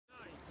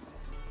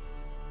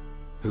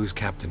Who's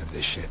captain of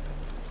this ship?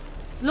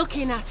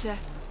 Looking at her.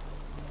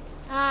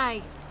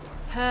 Aye,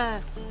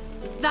 her.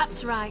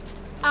 That's right.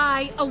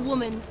 I, a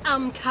woman,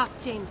 am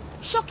captain.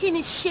 Shocking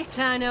as shit,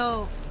 I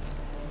know.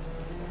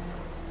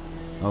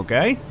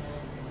 Okay.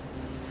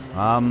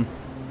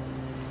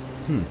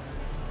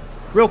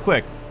 Real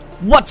quick.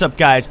 What's up,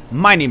 guys?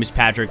 My name is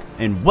Patrick,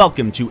 and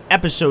welcome to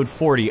episode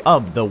 40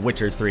 of The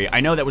Witcher 3. I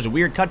know that was a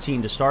weird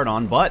cutscene to start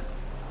on, but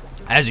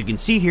as you can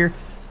see here,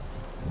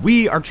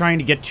 we are trying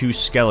to get to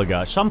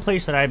Skellige,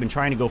 someplace that I've been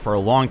trying to go for a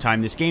long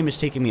time. This game is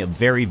taking me a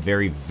very,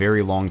 very,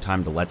 very long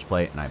time to Let's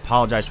Play, and I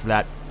apologize for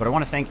that, but I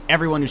want to thank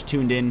everyone who's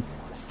tuned in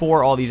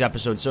for all these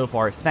episodes so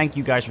far. Thank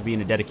you guys for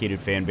being a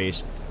dedicated fan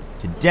base.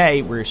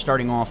 Today, we're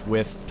starting off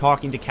with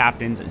talking to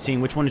captains and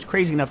seeing which one is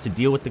crazy enough to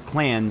deal with the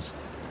clans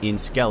in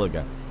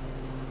Skellige.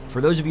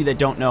 For those of you that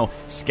don't know,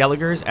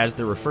 Skelligers, as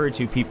they're referred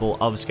to, people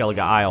of Skellige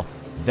Isle,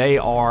 they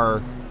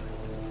are,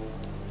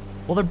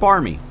 well, they're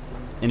barmy.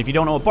 And if you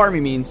don't know what barmy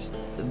means,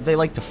 they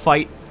like to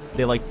fight,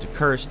 they like to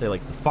curse, they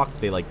like to fuck,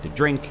 they like to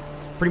drink.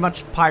 Pretty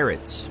much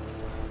pirates.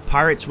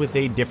 Pirates with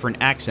a different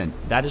accent.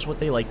 That is what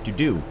they like to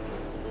do.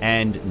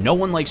 And no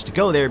one likes to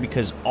go there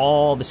because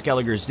all the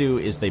Skelligers do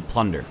is they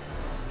plunder.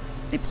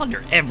 They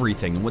plunder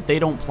everything, and what they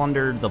don't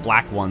plunder, the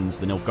black ones,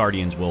 the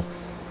Nilfgaardians, will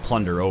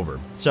plunder over.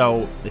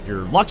 So, if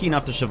you're lucky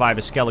enough to survive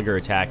a Skellige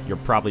attack, you're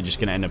probably just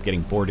going to end up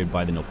getting boarded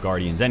by the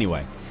Nilfgaardians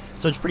anyway.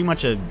 So it's pretty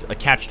much a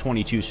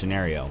catch-22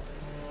 scenario.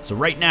 So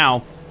right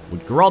now,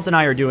 what Geralt and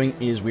I are doing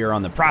is we're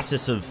in the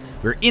process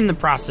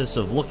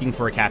of looking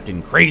for a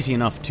captain crazy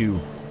enough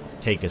to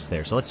take us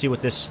there. So let's see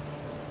what this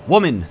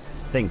woman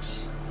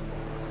thinks.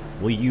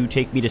 Will you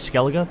take me to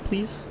Skellige,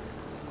 please?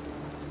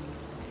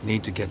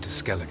 Need to get to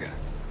Skellige.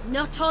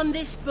 Not on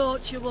this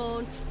boat, you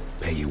won't.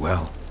 Pay you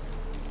well.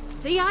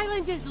 The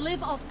islanders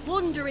live off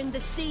plunder in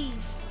the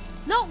seas.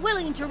 Not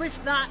willing to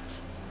risk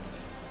that.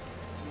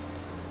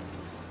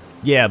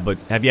 Yeah, but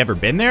have you ever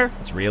been there?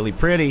 It's really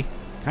pretty.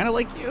 Kind of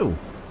like you.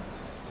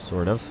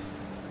 Sort of.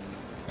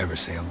 Ever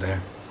sailed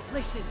there?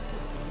 Listen,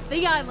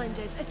 the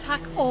islanders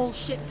attack all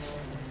ships.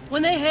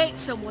 When they hate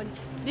someone,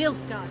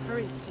 Nilfgaard for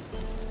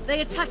instance,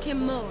 they attack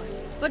him more.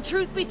 But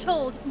truth be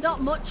told, not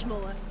much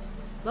more.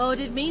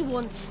 Boarded me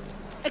once.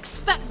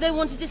 Expect they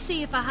wanted to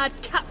see if I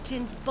had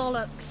captain's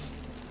bollocks.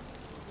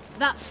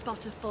 That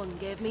spot of fun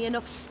gave me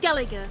enough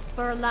Skellige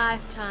for a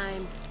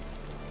lifetime.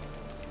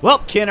 Well,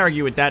 can't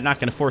argue with that. Not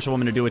going to force a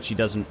woman to do what she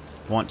doesn't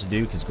want to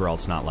do, because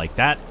Geralt's not like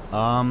that.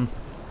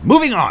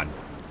 Moving on!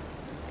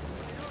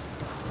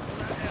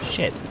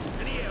 Shit.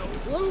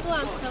 One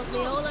glance tells me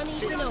all I need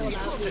to know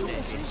about you.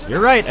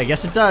 You're right, I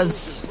guess it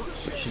does.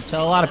 Should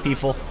tell a lot of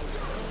people.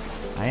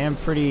 I am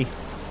pretty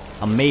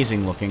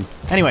amazing looking.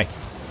 Anyway,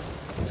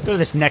 let's go to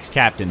this next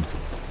captain.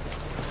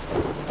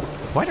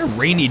 Quite a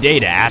rainy day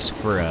to ask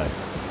for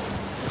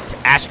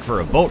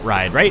a boat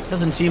ride, right?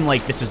 Doesn't seem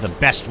like this is the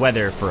best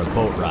weather for a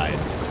boat ride.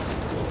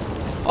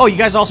 Oh, you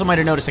guys also might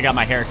have noticed I got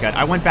my hair cut.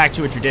 I went back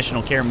to a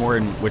traditional Kaer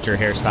Witcher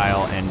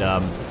hairstyle, and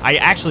I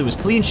actually was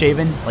clean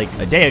shaven like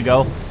a day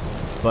ago,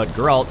 but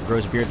Geralt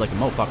grows a beard like a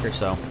mofucker,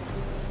 so.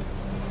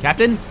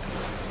 Captain?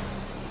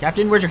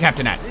 Captain, where's your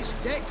captain at? This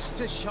deck's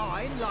to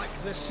shine like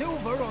the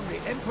silver on the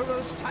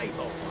Emperor's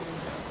table.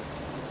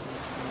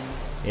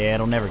 Yeah,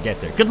 it'll never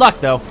get there. Good luck,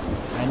 though.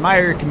 I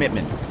admire your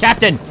commitment.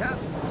 Captain! Cap?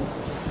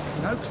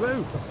 No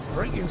clue.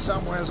 Drinking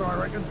somewheres, I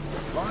reckon.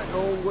 Like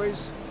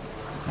always.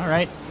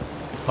 Alright.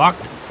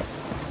 Fucked.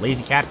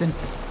 Lazy captain.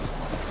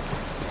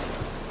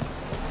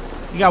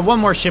 We got one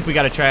more ship we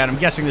gotta try out. I'm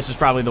guessing this is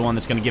probably the one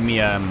that's gonna give me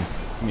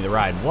the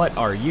ride. What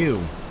are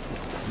you?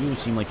 You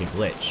seem like a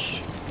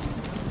glitch.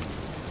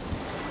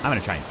 I'm gonna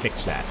try and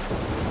fix that.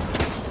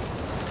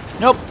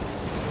 Nope.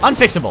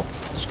 Unfixable.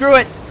 Screw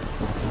it.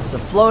 It's a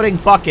floating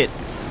bucket.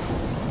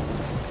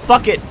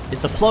 Fuck it.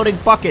 It's a floating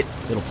bucket.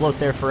 It'll float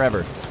there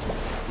forever.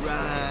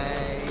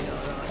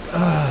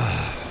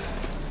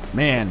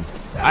 Man.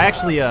 I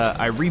actually,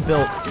 I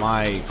rebuilt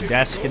my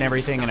desk and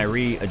everything, and I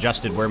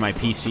readjusted where my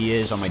PC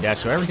is on my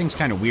desk, so everything's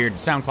kind of weird.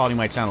 Sound quality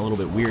might sound a little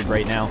bit weird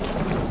right now.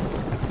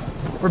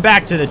 We're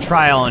back to the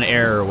trial and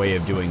error way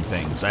of doing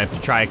things. I have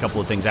to try a couple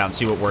of things out and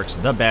see what works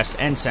the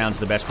best and sounds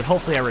the best, but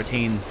hopefully I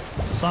retain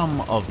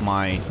some of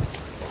my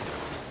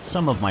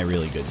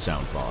really good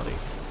sound quality.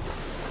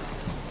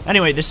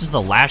 Anyway, this is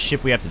the last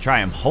ship we have to try.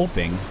 I'm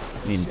hoping,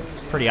 I mean,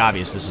 pretty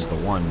obvious this is the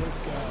one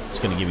that's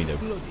going to give me the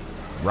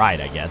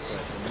ride, I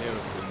guess.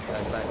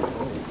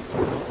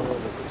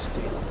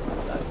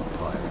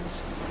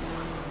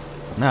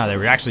 No, they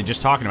were actually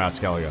just talking about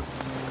Skellige.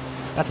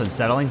 That's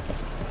unsettling.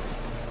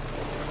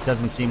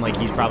 Doesn't seem like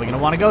he's probably going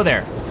to want to go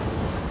there.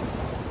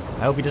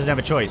 I hope he doesn't have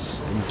a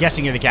choice. I'm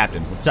guessing you're the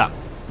captain. What's up?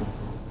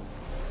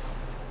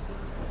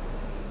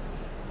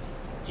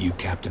 You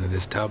captain of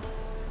this tub?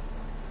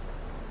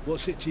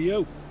 What's it to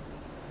you?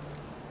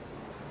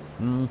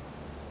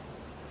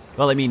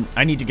 Well, I mean,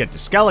 I need to get to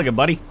Skellige,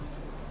 buddy.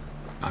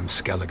 I'm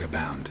Skellige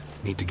bound.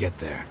 Need to get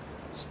there.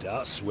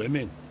 Start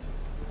swimming.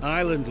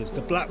 Islanders,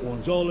 the black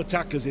ones, all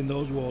attackers in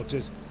those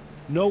waters.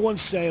 No one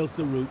sails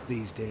the route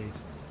these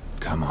days.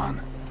 Come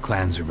on.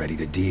 Clans are ready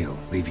to deal.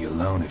 Leave you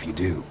alone if you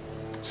do.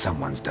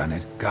 Someone's done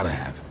it. Gotta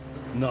have.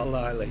 Not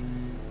likely.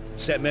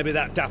 Except maybe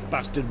that daft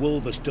bastard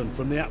Wolverston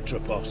from the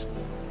Atropos.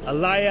 A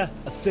liar,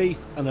 a thief,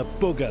 and a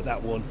bugger,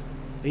 that one.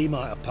 He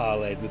might have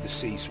parlayed with the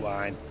sea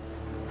swine.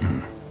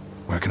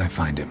 Where can I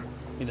find him?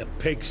 In a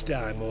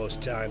pigsty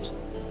most times.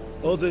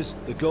 Others,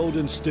 the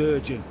Golden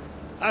Sturgeon.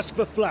 Ask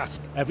for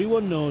Flask.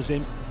 Everyone knows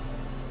him.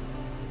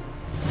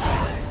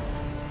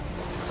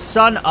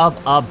 Son of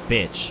a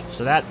bitch.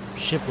 So that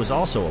ship was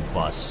also a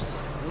bust.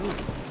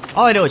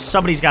 All I know is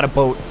somebody's got a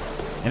boat,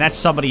 and that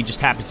somebody just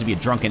happens to be a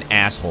drunken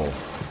asshole.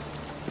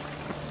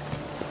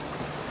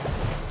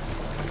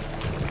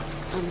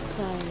 I'm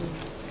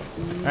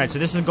sorry. Alright, so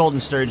this is the Golden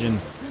Sturgeon.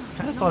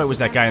 Kind of thought it was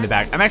that guy in the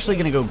back. I'm actually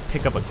going to go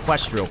pick up a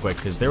quest real quick,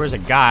 because there was a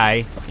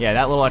guy... Yeah,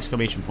 that little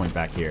exclamation point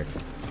back here.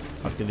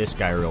 Talk to this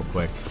guy real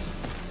quick.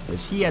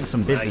 Because he had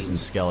some business in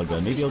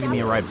Skellige. Maybe he'll give me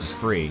a ride for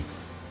free.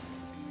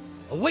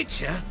 A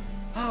witcher?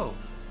 Oh,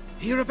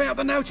 hear about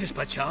the notice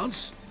by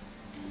chance?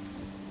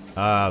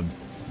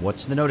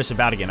 What's the notice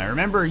about again? I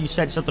remember you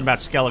said something about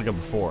Skellige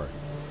before.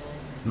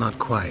 Not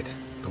quite,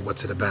 but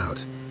what's it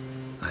about?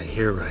 I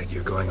hear right,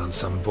 you're going on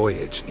some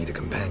voyage, need a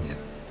companion.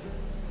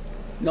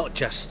 Not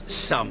just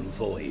some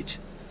voyage.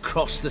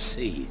 Cross the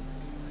sea.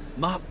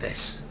 Mark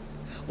this.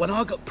 When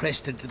I got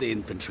pressed into the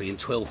infantry in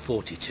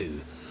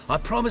 1242, I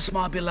promised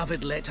my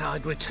beloved Let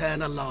I'd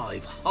return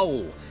alive,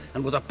 whole,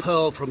 and with a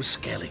pearl from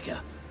Skellige.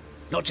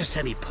 Not just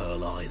any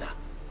pearl either.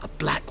 A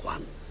black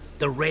one.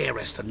 The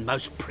rarest and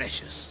most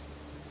precious.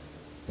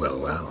 Well,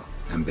 well,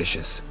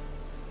 ambitious.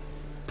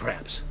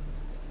 Perhaps.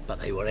 But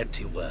they were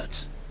empty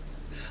words.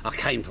 I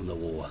came from the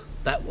war.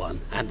 That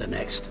one, and the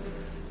next.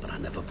 But I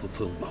never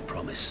fulfilled my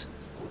promise.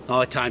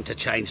 High time to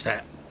change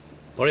that.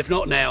 Or if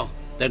not now,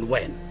 then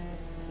when?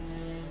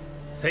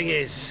 Thing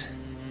is,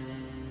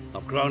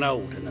 I've grown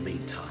old in the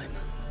meantime,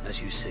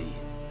 as you see.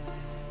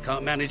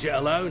 Can't manage it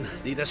alone.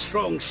 Need a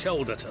strong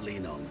shoulder to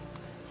lean on.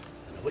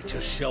 And a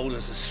witcher's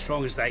shoulder's as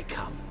strong as they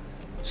come.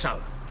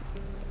 So,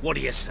 what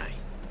do you say?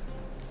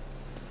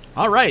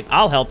 Alright,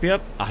 I'll help you.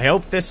 I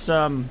hope this,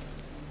 you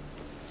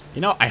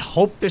know, I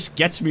hope this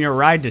gets me a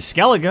ride to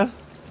Skellige.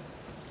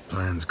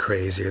 Plan's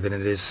crazier than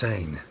it is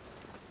sane.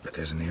 But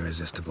there's an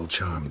irresistible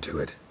charm to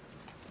it.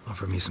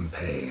 Offer me some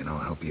pay and I'll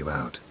help you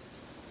out.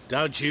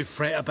 Don't you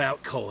fret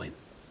about coin.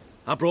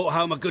 I brought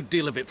home a good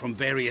deal of it from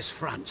various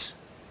fronts.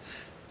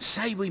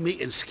 Say we meet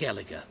in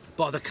Skellige,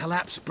 by the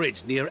collapsed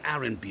bridge near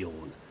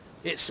Arenbjorn.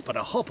 It's but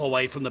a hop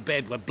away from the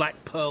bed where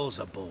black pearls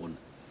are born.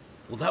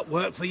 Will that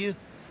work for you?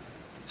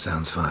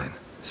 Sounds fine.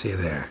 See you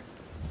there.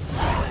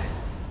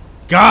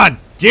 God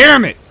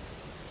damn it!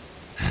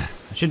 I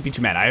shouldn't be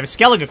too mad. I have a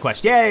Skellige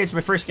quest. Yay, it's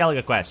my first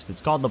Skellige quest.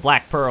 It's called the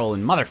Black Pearl,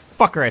 and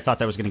motherfucker, I thought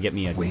that was gonna get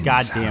me a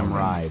goddamn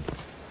ride.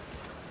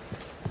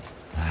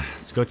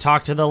 Let's go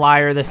talk to the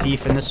liar, the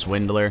thief, and the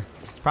swindler.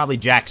 It's probably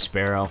Jack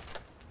Sparrow.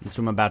 That's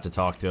who I'm about to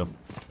talk to.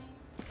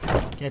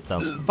 Get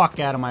the fuck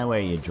out of my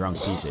way, you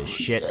drunk piece of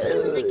shit.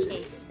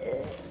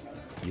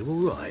 You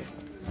alright?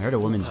 I heard a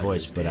woman's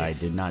voice, but I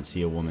did not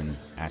see a woman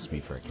ask me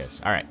for a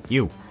kiss. Alright,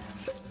 you.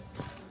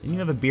 Didn't you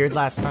have a beard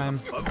last time?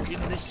 Folk in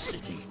this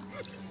city,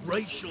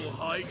 racial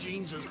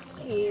hygiene's as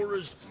poor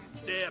as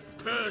their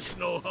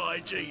personal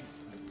hygiene.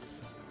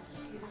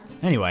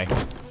 Anyway,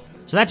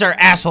 so that's our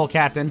asshole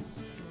captain.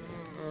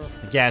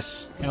 I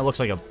guess. Kinda looks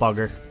like a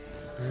bugger.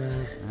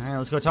 Alright,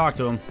 let's go talk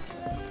to him.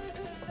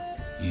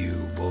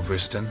 You,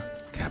 Wolverston,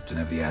 captain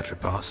of the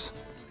Atropos?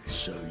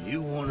 So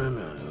you want to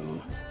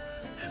know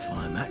if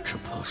I'm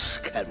Atropos,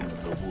 captain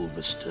of the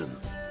Wolverston?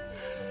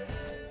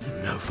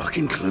 No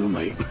fucking clue,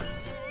 mate.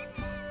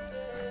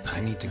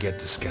 I need to get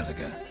to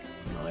Skellige.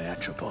 My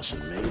Atropos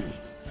and me,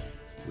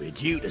 we're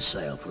due to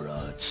sail for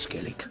our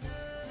Skellige,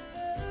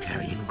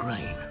 carrying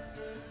grain.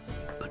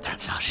 But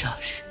that's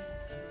hush-hush.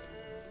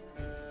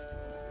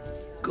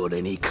 Got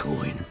any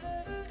coin?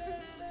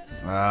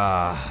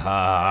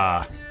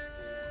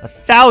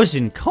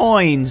 1,000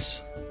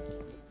 coins!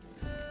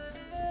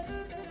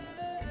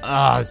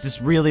 Is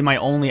this really my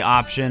only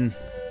option?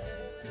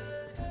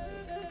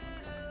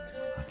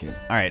 Okay.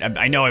 Alright,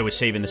 I know I was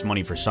saving this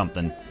money for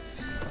something.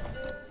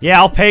 Yeah,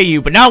 I'll pay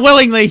you, but not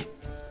willingly!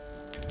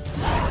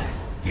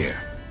 Here.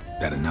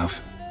 That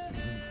enough?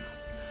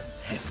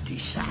 Hefty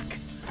sack,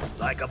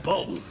 like a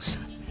bull's.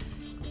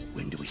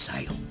 When do we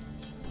sail?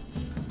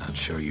 Not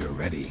sure you're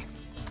ready.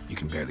 You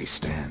can barely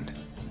stand.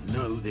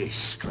 Know this,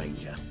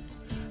 stranger.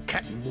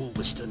 Captain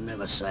Wolverston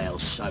never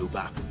sails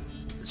sober.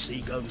 The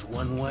sea goes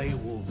one way,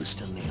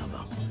 Wolverston the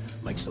other.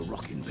 Makes the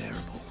rocking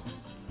bearable.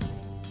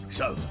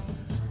 So,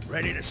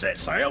 ready to set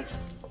sail?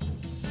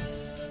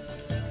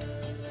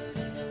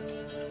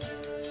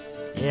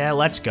 Yeah,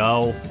 let's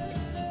go.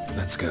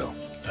 Let's go.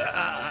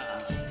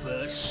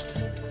 First,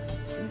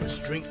 we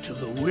must drink to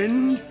the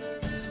wind,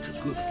 to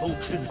good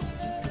fortune,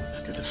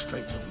 and to the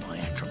strength of my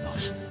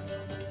Atropos.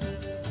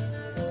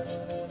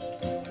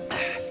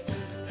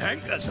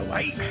 Anchors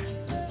away.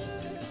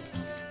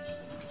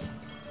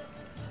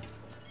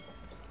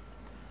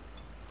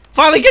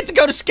 Finally get to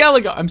go to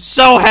Skellige! I'm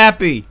so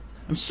happy!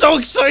 I'm so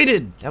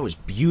excited! That was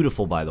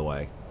beautiful, by the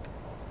way.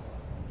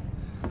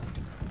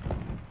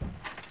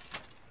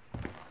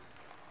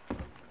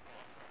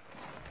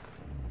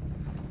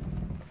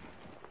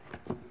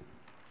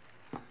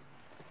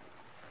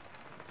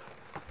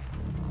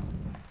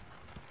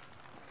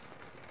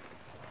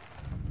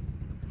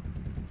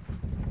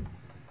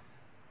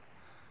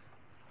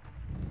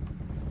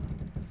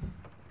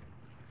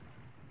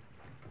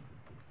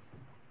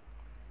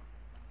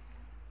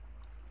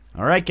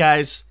 Alright,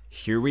 guys.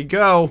 Here we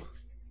go.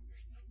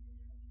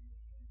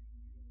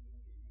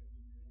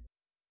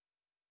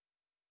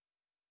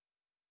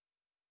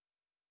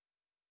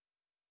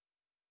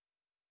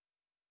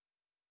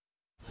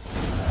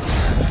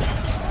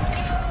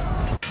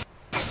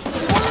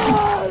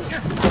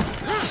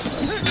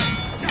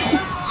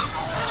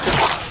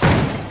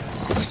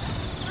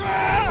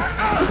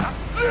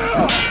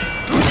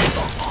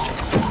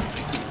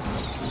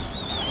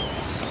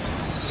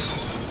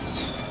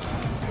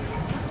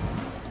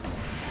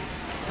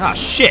 Ah,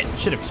 shit!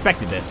 Should have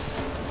expected this.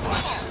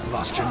 What?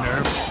 Lost your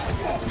nerve?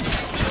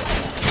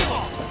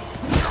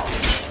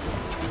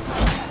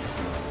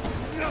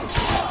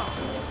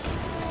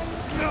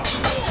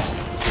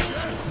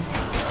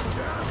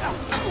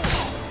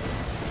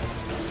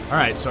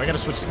 Alright, so I gotta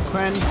switch to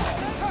Quen.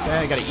 Okay,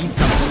 I gotta eat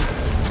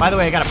something. By the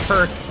way, I got a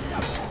perk.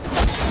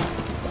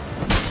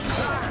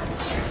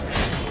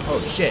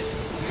 Oh, shit.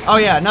 Oh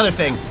yeah, another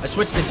thing. I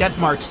switched to Death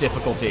March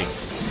difficulty.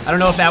 I don't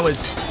know if that was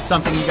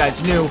something you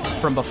guys knew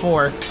from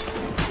before.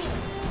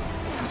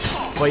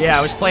 But yeah,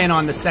 I was playing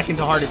on the second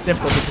to hardest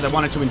difficulty because I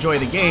wanted to enjoy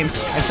the game.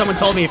 And someone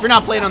told me, if you're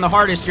not playing on the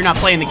hardest, you're not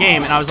playing the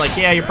game. And I was like,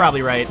 yeah, you're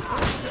probably right.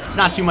 It's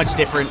not too much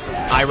different,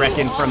 I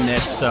reckon, from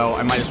this, so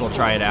I might as well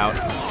try it out.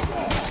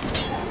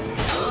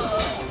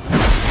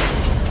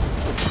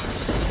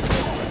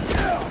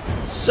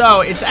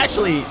 So, it's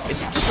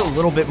just a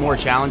little bit more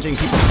challenging.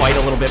 People fight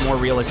a little bit more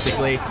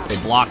realistically. They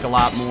block a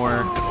lot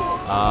more.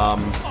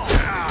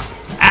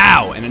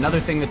 Ow! And another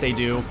thing that they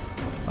do...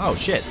 Oh,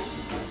 shit.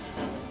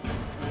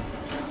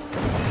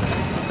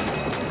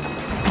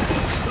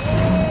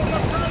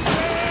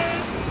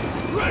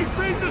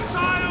 Reaping the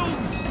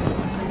sails!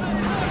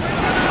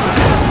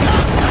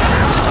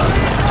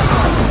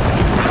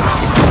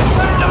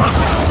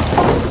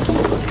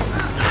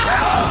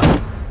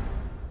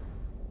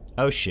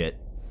 Oh, shit.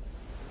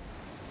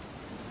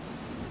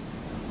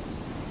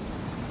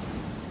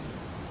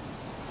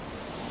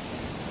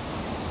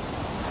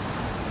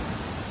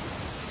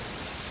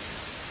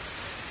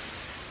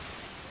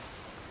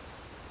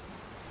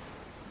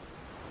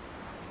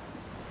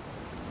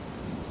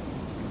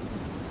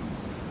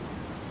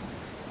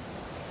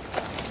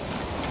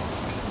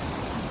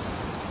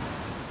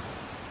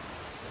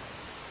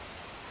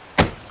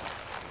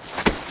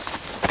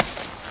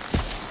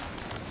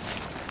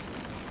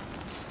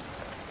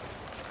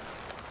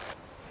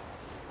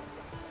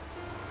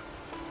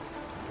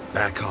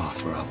 Back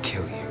off or I'll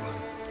kill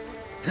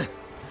you.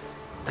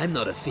 I'm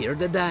not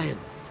afeard of dying.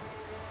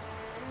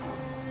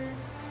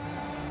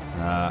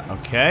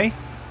 Okay.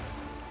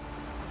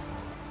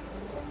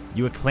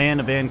 You a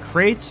clan of Van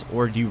Crate,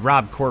 or do you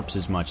rob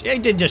corpses much? I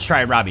did just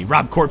try robbing.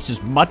 Rob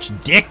corpses much,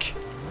 dick?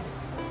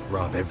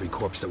 Rob every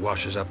corpse that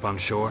washes up on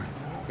shore?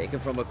 Taken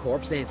from a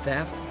corpse ain't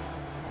theft.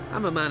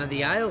 I'm a man of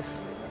the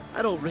Isles.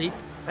 I don't reap,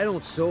 I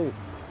don't sow.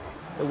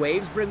 The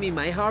waves bring me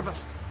my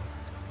harvest.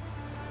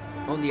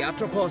 On the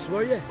Atropos,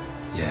 were you?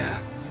 Yeah,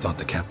 thought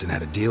the captain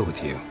had a deal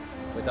with you.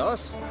 With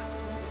us?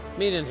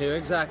 Meaning who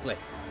exactly?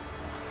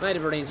 Might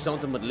have arranged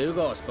something with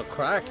Lugos, but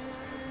crack?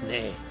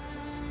 Nay.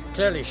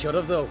 Clearly should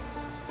have, though.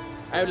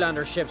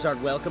 Outlander ships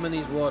aren't welcome in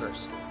these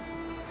waters.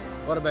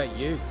 What about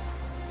you?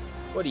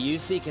 What do you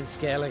seek in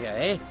Skellige,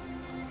 eh?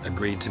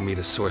 Agreed to meet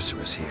a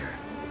sorceress here.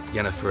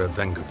 Yennefer of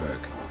Vengerberg.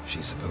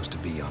 She's supposed to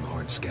be on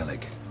Ord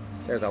Skellig.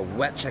 There's a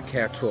witch at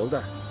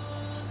Kertrolda.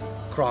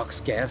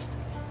 Croc's guest.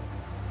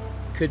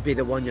 Could be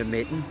the one you're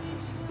meeting.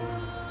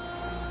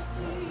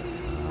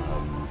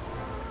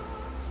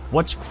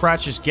 What's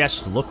Cratch's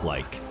guest look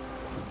like?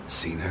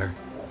 Seen her?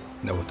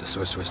 Know what the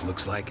sorceress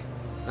looks like?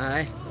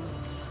 Aye.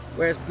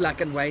 Wears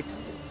black and white.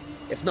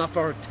 If not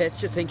for her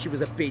tits, you'd think she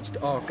was a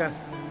beached orca.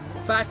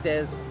 Fact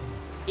is,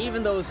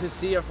 even those who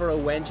see her for a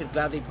wench would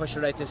gladly push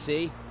her out to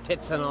sea,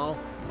 tits and all.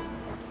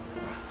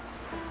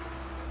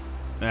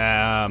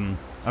 I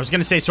was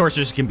gonna say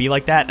sorcerers can be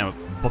like that. Now,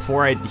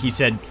 before he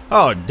said,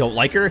 oh, don't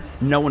like her,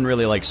 no one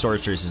really likes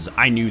sorceresses.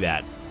 I knew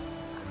that.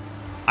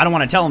 I don't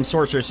want to tell him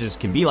sorceresses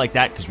can be like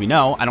that, because we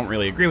know. I don't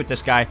really agree with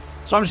this guy,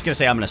 so I'm just gonna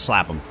say I'm gonna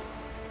slap him.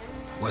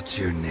 What's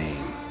your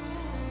name?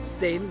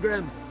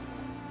 Steingrim.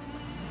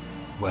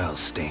 Well,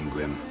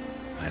 Steingrim,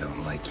 I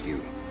don't like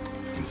you.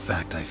 In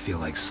fact, I feel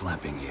like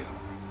slapping you.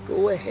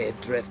 Go ahead,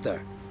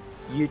 Drifter.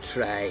 You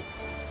try.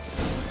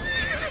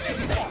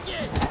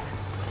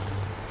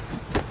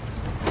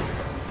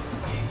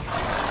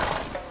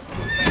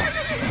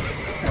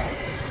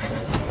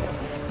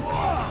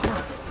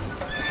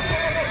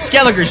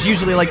 Skelligers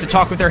usually like to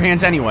talk with their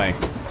hands anyway.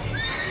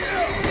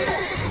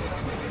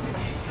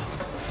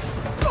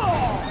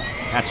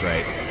 That's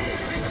right.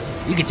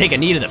 You can take a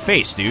knee to the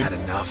face, dude. Had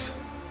enough?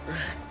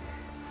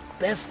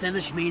 Best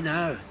finish me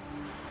now,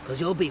 because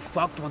you'll be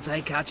fucked once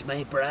I catch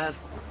my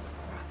breath.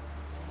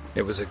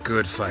 It was a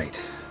good fight.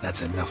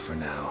 That's enough for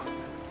now.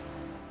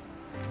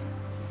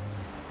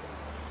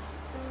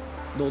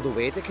 Know the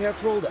way to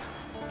Kertrolda?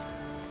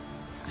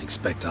 I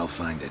expect I'll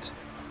find it.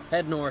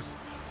 Head north.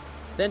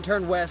 Then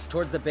turn west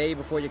towards the bay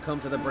before you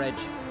come to the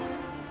bridge.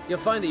 You'll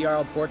find the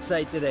Jarl port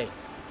site today.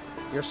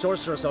 Your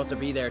sorceress ought to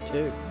be there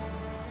too.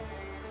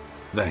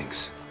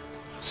 Thanks.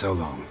 So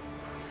long.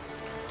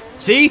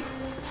 See?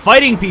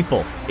 Fighting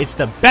people. It's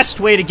the best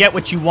way to get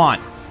what you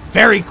want.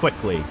 Very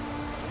quickly.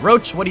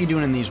 Roach, what are you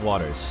doing in these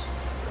waters?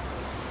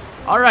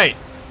 Alright.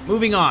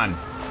 Moving on.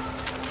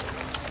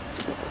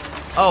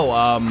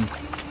 Oh,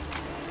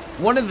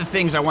 one of the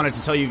things I wanted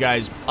to tell you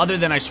guys, other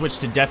than I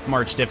switched to Death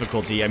March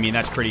difficulty, I mean,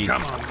 that's pretty...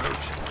 Come on,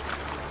 Roach.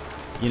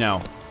 You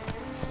know,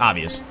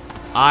 obvious.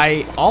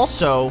 I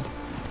also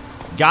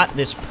got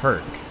this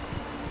perk.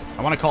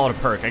 I want to call it a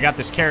perk. I got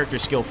this character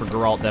skill for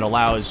Geralt that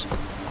allows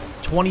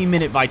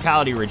 20-minute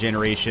vitality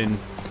regeneration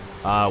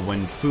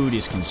when food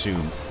is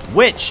consumed.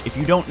 Which, if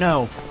you don't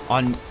know,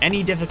 on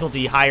any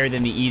difficulty higher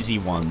than the easy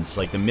ones,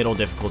 like the middle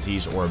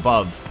difficulties or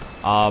above,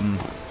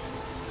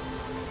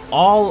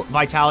 all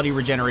vitality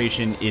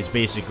regeneration is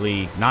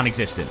basically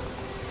non-existent.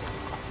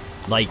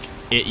 Like,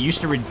 it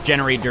used to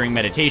regenerate during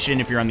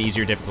meditation if you're on the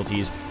easier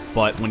difficulties,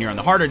 but when you're on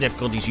the harder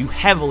difficulties, you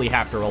heavily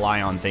have to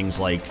rely on things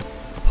like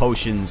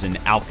potions and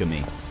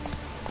alchemy.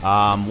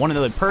 One of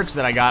the perks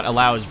that I got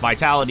allows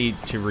vitality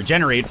to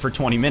regenerate for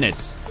 20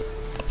 minutes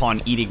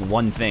upon eating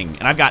one thing.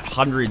 And I've got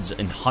hundreds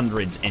and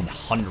hundreds and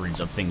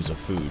hundreds of things of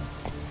food.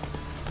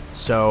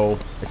 So,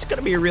 it's going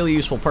to be a really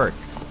useful perk.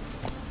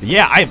 But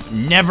yeah, I've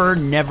never,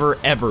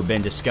 ever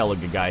been to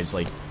Skellige, guys.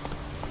 Like,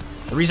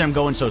 the reason I'm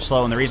going so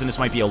slow and the reason this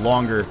might be a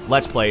longer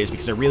Let's Play is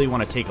because I really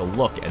want to take a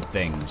look at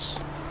things.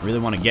 I really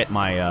want to get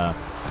my,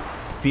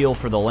 feel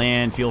for the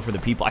land, feel for the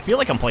people. I feel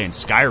like I'm playing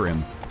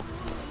Skyrim.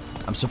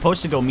 I'm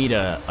supposed to go meet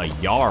a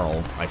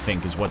Jarl, I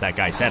think is what that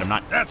guy said. I'm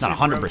not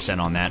 100%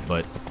 on that,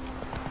 but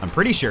I'm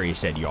pretty sure he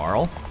said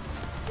Jarl.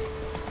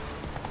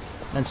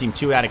 Doesn't seem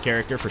too out of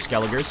character for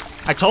Skelligers.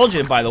 I told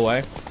you, by the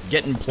way,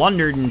 getting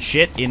plundered and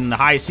shit in the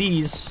high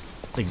seas.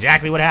 That's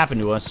exactly what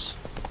happened to us.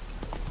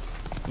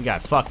 We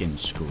got fucking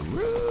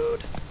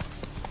screwed.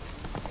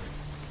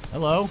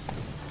 Hello.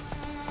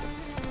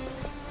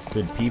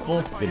 Good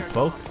people, good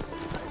folk.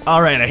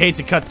 Alright, I hate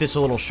to cut this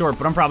a little short,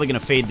 but I'm probably going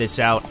to fade this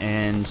out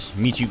and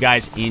meet you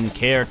guys in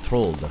Kaer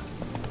Truld.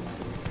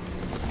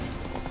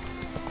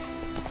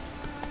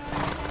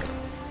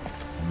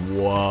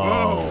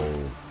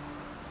 Whoa.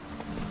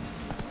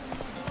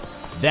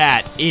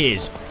 That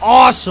is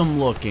awesome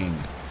looking.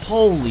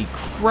 Holy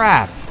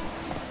crap.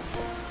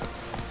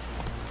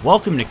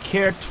 Welcome to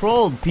Kaer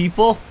Truld,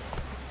 people.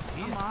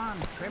 Come on,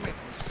 trim it.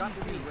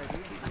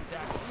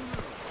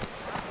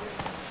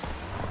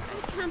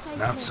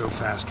 Not so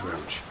fast,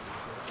 Roach.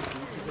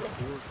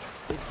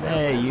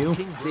 Hey, you.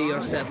 See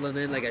you're settling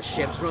in like a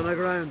ship's run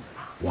aground.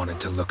 Wanted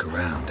to look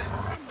around.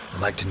 I'd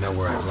like to know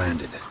where I've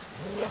landed.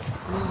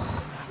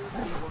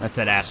 That's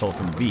that asshole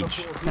from the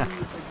beach.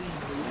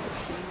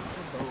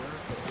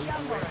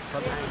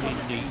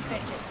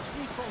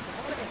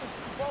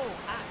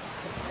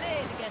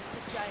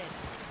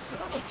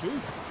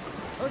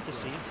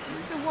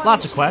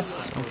 Lots of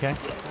quests. Okay.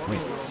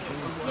 Wait.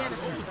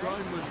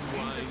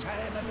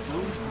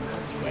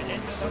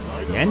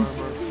 Yen?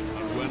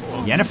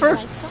 Yennefer?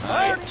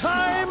 Our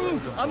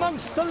time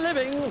amongst the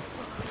living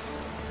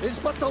is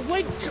but the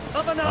wink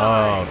of an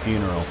eye. Oh,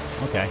 funeral.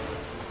 Okay.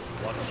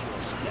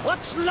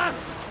 What's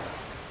left?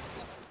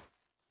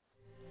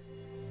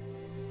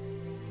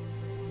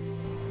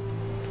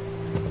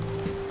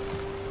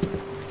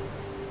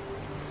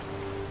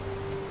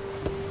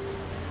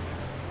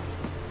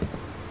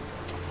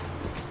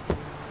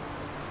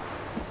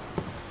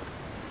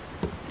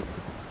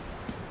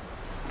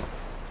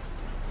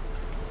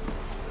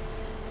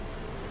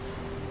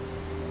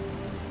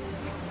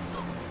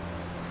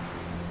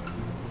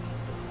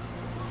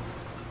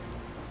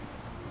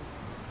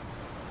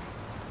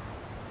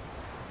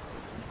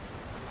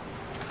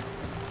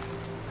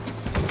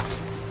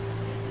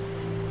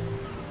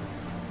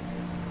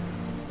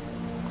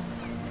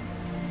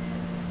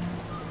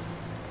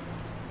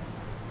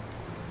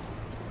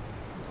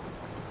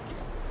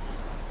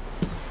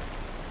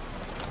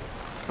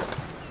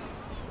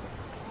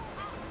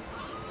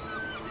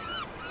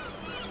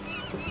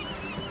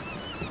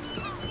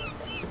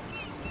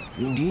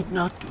 You need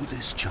not do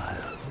this,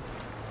 child.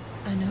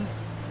 I know,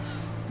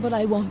 but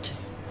I want to.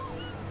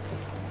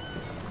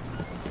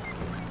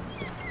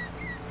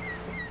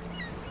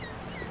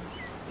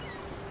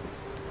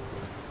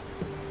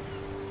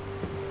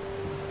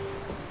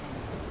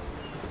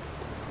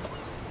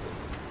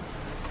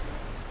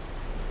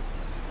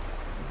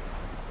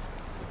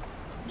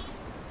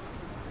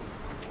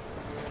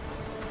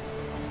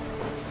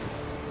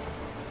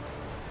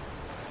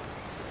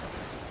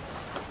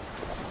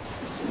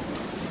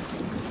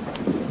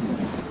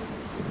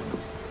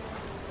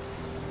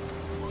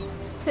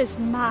 Tis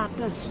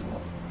madness.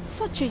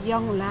 Such a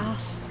young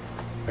lass.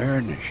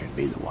 Erna should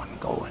be the one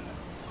going.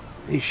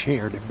 They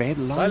shared a bed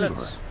longer.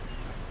 Silence.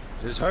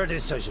 It is her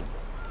decision.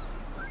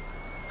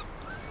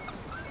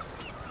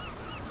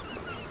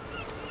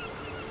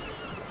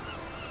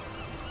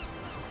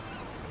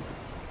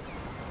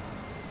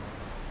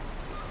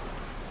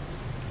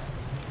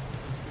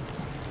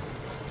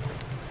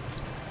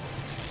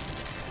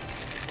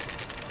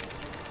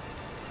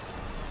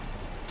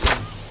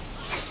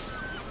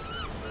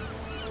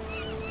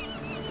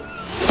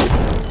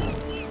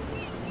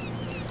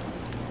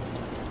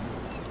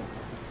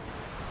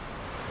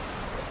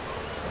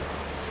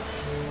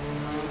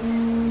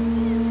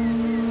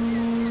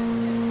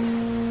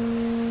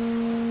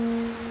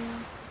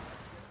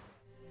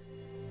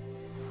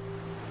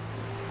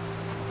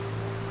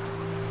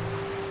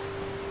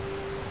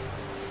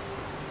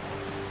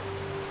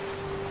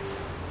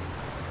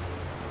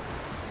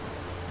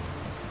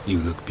 You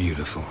look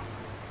beautiful.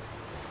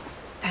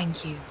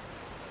 Thank you.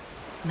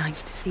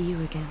 Nice to see you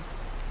again.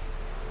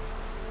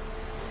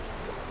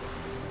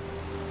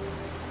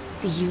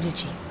 The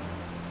eulogy.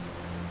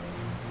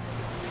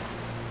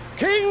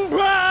 King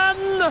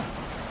Bran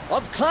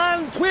of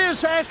Clan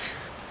Tuirsech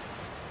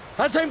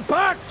has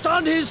embarked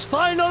on his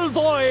final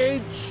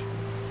voyage.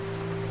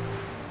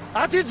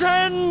 At its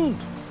end,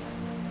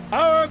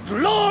 our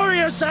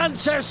glorious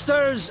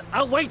ancestors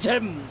await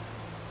him.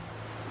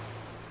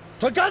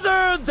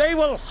 Together they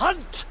will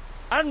hunt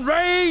and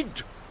raid.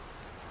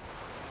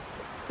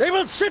 They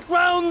will sit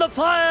round the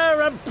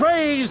fire and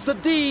praise the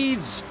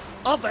deeds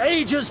of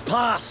ages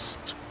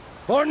past.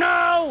 For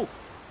now,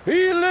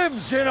 he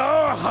lives in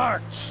our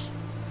hearts.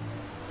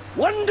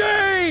 One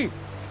day,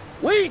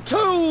 we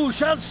too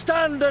shall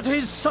stand at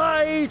his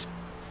side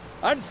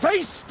and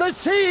face the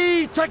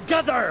sea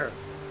together.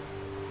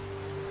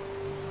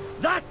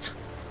 That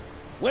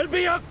will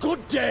be a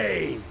good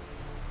day.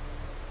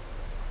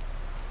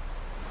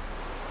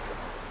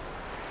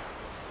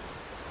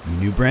 You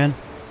knew Bran?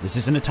 This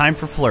isn't a time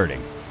for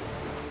flirting.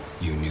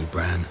 You knew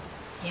Bran?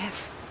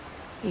 Yes,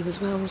 he was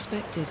well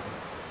respected.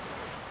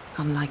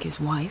 Unlike his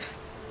wife.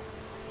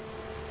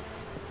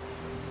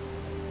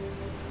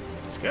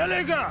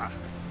 Skellige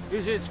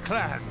is its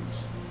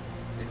clans.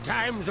 In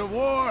times of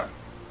war,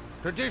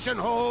 tradition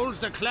holds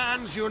the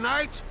clans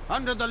unite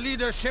under the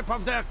leadership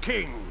of their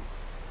king.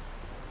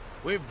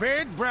 We've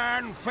bid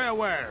Bran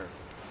farewell.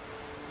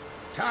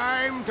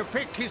 Time to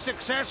pick his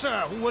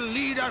successor who will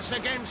lead us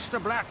against the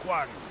Black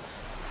Ones.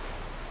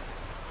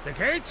 The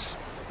gates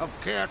of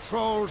Caer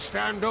Troll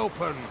stand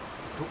open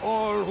to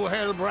all who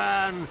held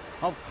Bran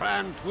of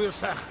Clan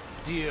Tuirsech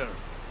dear.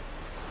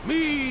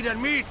 Mead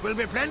and meat will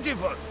be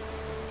plentiful.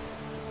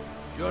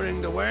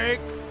 During the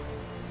wake,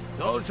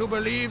 those who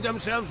believe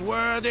themselves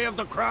worthy of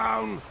the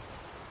crown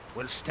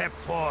will step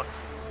forth.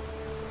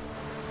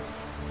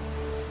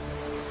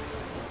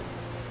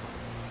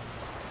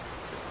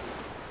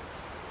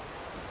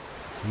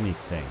 Let me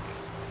think.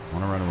 I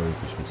want to run away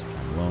for some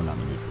time alone, not in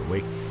the mood for a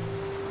wake.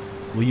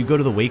 Will you go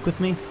to the wake with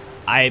me?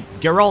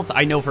 Geralt,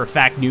 I know for a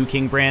fact, knew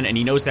King Bran, and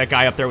he knows that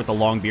guy up there with the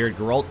long beard.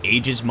 Geralt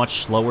ages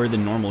much slower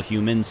than normal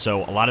humans,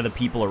 so a lot of the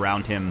people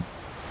around him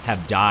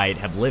have died,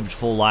 have lived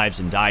full lives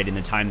and died in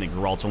the time that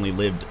Geralt's only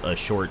lived a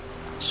short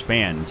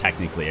span,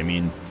 technically. I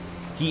mean,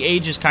 he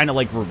ages kind of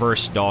like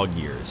reverse dog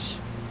years.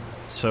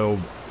 So,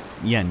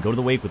 Yen, go to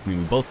the wake with me.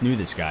 We both knew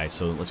this guy,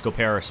 so let's go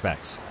pay our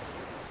respects.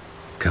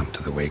 Come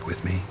to the wake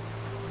with me?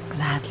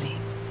 Gladly.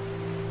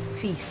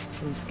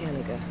 Feasts in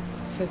Skellige,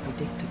 so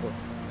predictable.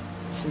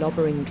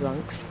 Slobbering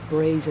drunks,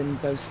 brazen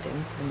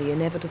boasting, and the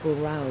inevitable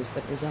rows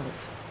that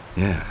result.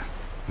 Yeah,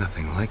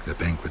 nothing like the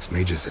banquets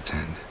mages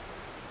attend.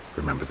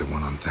 Remember the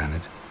one on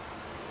Thanedd?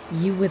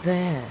 You were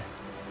there.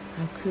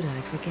 How could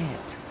I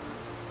forget?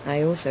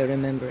 I also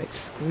remember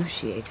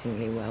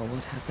excruciatingly well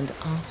what happened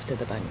after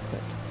the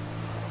banquet.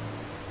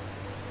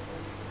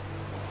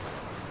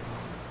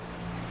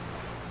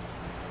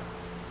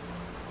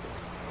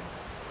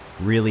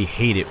 Really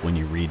hate it when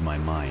you read my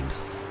mind.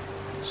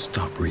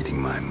 Stop reading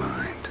my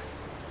mind.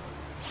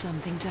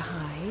 Something to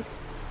hide?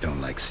 Don't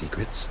like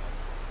secrets?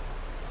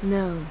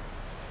 No.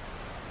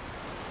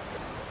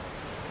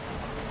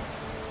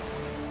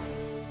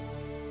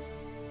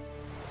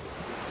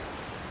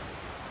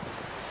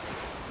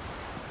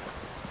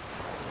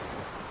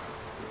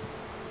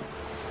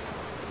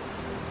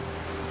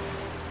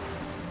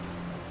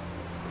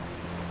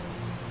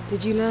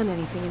 Did you learn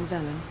anything in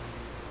Velen?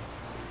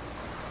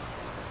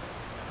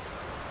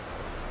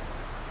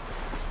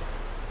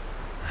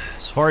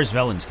 As far as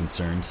Velen's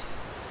concerned...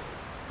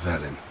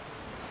 Velen.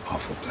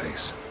 Awful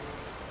place.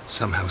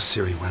 Somehow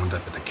Ciri wound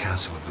up at the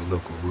castle of the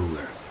local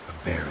ruler,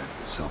 a baron,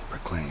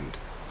 self-proclaimed.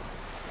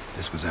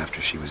 This was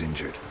after she was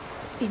injured.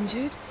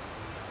 Injured?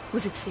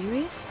 Was it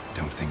serious?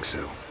 Don't think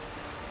so.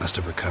 Must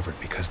have recovered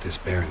because this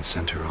baron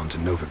sent her on to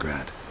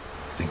Novigrad.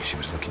 Think she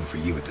was looking for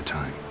you at the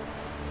time.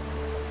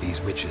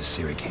 These witches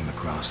Ciri came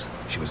across,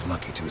 she was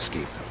lucky to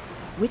escape them.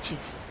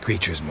 Witches?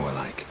 Creatures more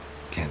like.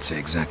 Can't say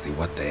exactly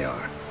what they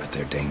are, but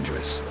they're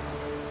dangerous.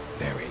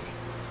 Very.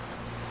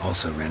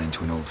 Also ran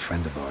into an old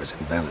friend of ours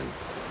in Velen,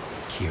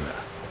 Kira.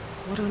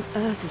 What on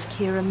earth is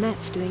Kira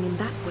Metz doing in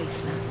that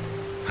wasteland?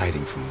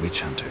 Hiding from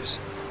witch hunters.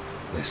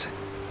 Listen,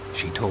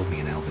 she told me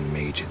an elven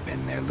mage had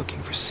been there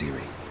looking for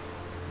Ciri.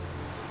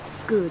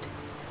 Good.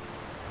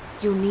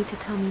 You'll need to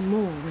tell me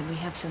more when we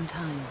have some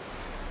time.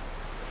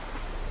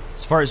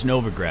 As far as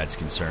Novigrad's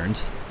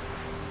concerned...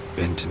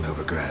 Been to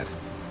Novigrad.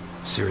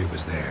 Ciri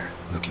was there,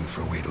 looking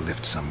for a way to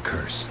lift some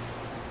curse.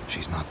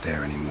 She's not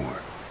there anymore.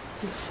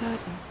 You're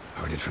certain?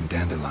 Heard it from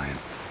Dandelion,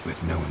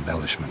 with no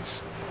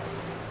embellishments.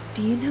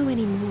 Do you know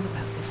any more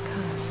about this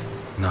curse?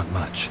 Not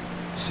much.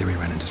 Ciri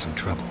ran into some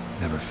trouble,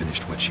 never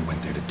finished what she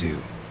went there to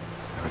do.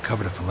 I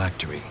recovered a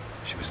phylactery.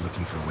 She was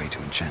looking for a way to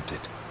enchant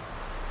it.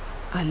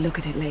 I'll look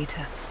at it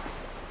later.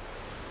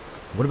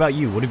 What about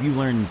you? What have you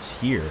learned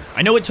here?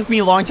 I know it took me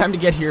a long time to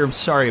get here. I'm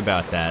sorry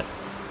about that.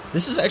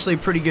 This is actually a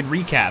pretty good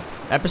recap.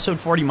 Episode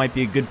 40 might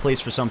be a good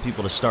place for some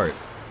people to start.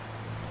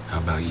 How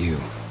about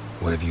you?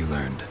 What have you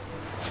learned?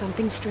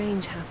 Something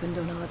strange happened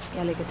on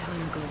Skellige a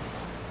time ago.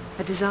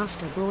 A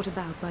disaster brought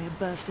about by a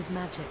burst of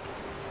magic.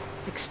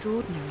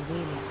 Extraordinary,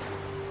 really.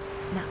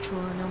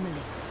 Natural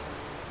anomaly.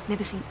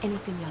 Never seen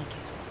anything like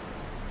it.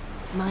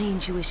 My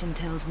intuition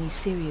tells me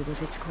Syria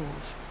was its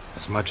cause.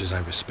 As much as I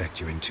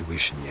respect your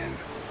intuition, Yen,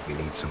 we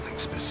need something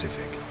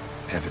specific.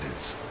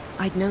 Evidence.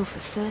 I'd know for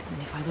certain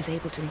if I was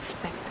able to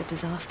inspect the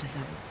disaster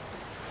zone.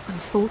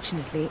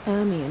 Unfortunately,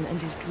 Ermion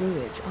and his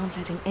druids aren't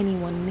letting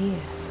anyone near.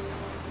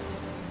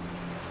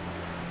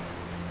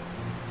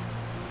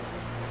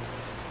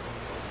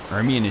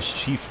 Ermion is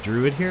chief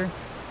druid here?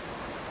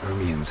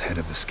 Ermion's head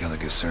of the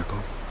Skellige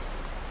Circle.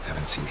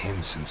 Haven't seen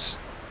him since...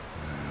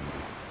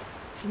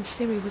 Since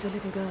Ciri was a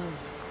little girl.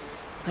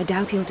 I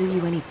doubt he'll do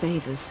you any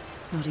favors,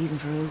 not even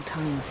for old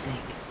time's sake.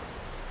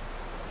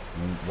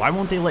 Why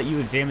won't they let you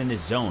examine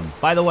this zone?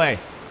 By the way,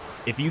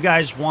 if you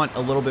guys want a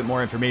little bit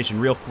more information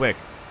real quick,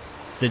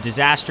 the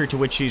disaster to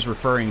which she's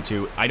referring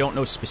to, I don't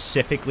know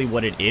specifically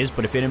what it is,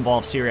 but if it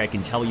involves Ciri, I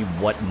can tell you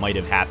what might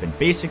have happened.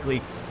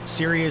 Basically,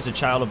 Ciri is a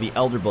child of the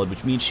Elder Blood,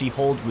 which means she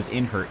holds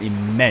within her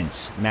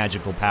immense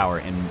magical power,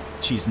 and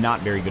she's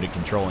not very good at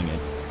controlling it.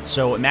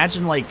 So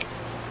imagine, like,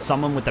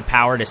 someone with the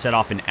power to set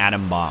off an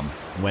atom bomb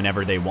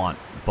whenever they want,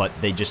 but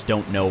they just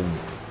don't know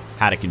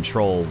how to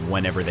control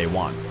whenever they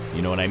want.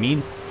 You know what I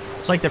mean?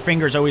 It's like their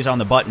finger's always on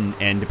the button,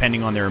 and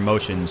depending on their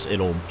emotions,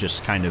 it'll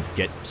just kind of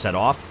get set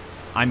off.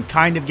 I'm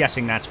kind of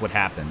guessing that's what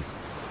happened.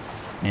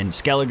 And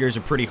Skelligers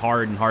are pretty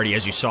hard and hardy,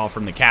 as you saw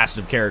from the cast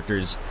of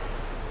characters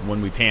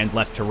when we panned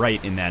left to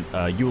right in that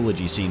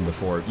eulogy scene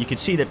before. You can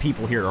see that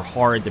people here are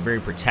hard, they're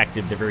very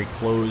protective, they're very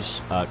close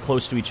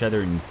to each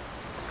other and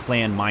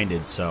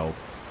clan-minded, so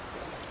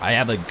I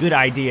have a good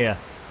idea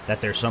that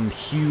there's some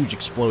huge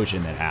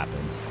explosion that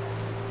happened.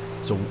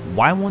 So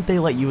why won't they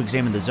let you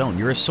examine the zone?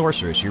 You're a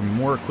sorceress, you're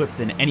more equipped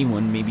than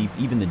anyone, maybe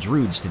even the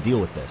druids, to deal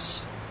with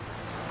this.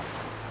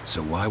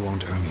 So why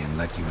won't Ermion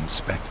let you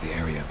inspect the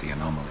area of the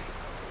anomaly?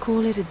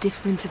 Call it a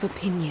difference of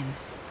opinion.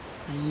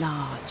 A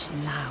large,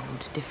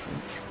 loud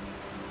difference.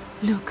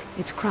 Look,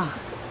 it's Krach.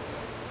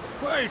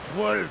 White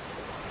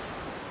Wolf!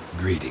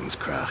 Greetings,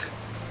 Krach.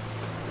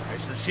 I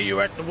shall see you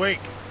at the wake,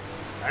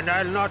 and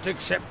I'll not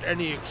accept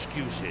any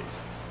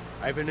excuses.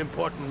 I've an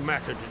important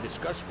matter to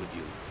discuss with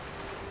you.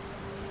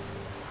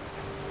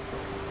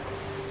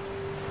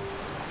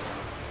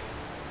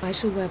 I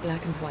shall wear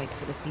black and white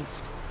for the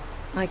feast.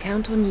 I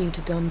count on you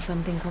to don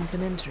something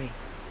complimentary.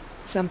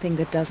 Something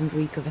that doesn't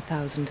reek of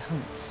 1,000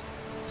 hunts.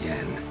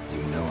 Yen,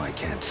 you know I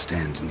can't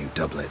stand new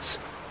doublets.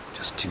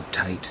 Just too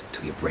tight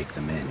till you break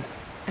them in.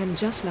 And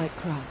just like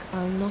Krach,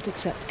 I'll not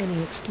accept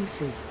any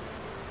excuses.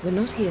 We're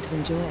not here to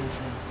enjoy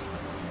ourselves.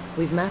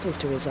 We've matters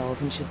to resolve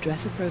and should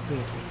dress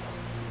appropriately.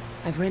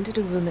 I've rented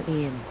a room at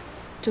the inn.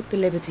 Took the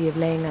liberty of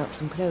laying out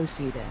some clothes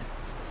for you there.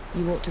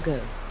 You ought to go.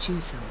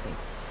 Choose something.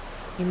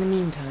 In the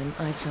meantime,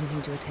 I've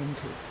something to attend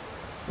to.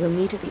 We'll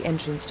meet at the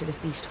entrance to the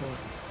feast hall.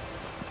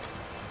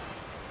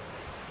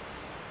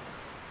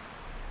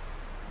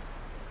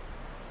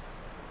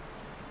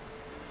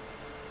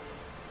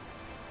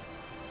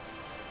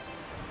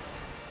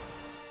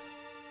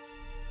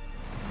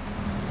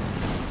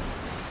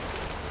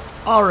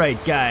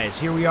 Alright guys,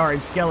 here we are in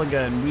Skellige,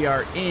 and we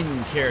are in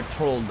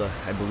Geralt,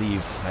 I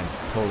believe. I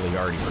totally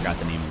already forgot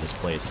the name of this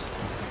place.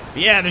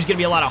 But yeah, there's going to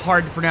be a lot of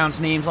hard to pronounce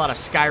names, a lot of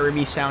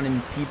Skyrim-y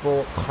sounding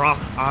people.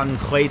 Krach an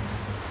Quait.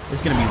 This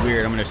is going to be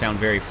weird, I'm going to sound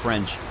very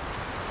French.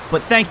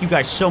 But thank you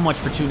guys so much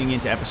for tuning in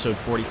to episode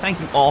 40.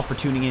 Thank you all for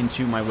tuning in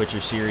to my Witcher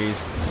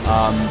series.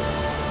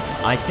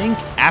 I think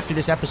after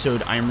this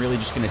episode, I'm really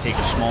just going to take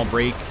a small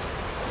break.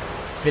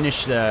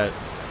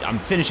 I'm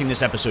finishing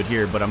this episode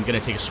here, but I'm going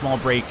to take a small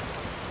break,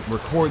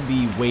 record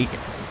the Wake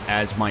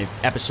as my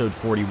episode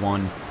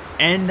 41,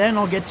 and then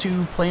I'll get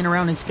to playing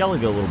around in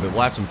Skellige a little bit.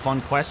 We'll have some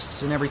fun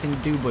quests and everything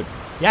to do, but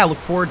yeah, I look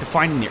forward to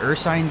finding the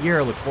Ursine gear.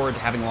 I look forward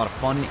to having a lot of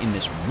fun in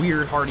this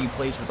weird, hardy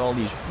place with all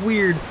these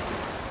weird,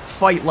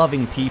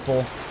 fight-loving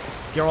people.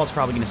 Geralt's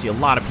probably going to see a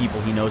lot of people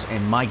he knows,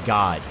 and my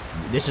god,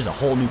 this is a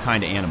whole new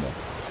kind of animal.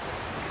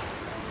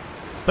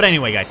 But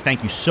anyway, guys,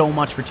 thank you so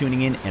much for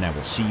tuning in, and I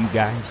will see you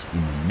guys in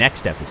the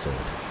next episode.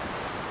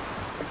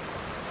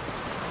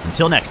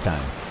 Until next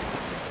time.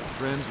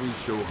 Friends we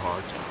show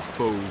heart,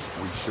 foes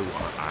we show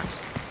our axe.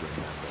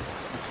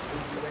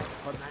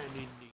 Remember.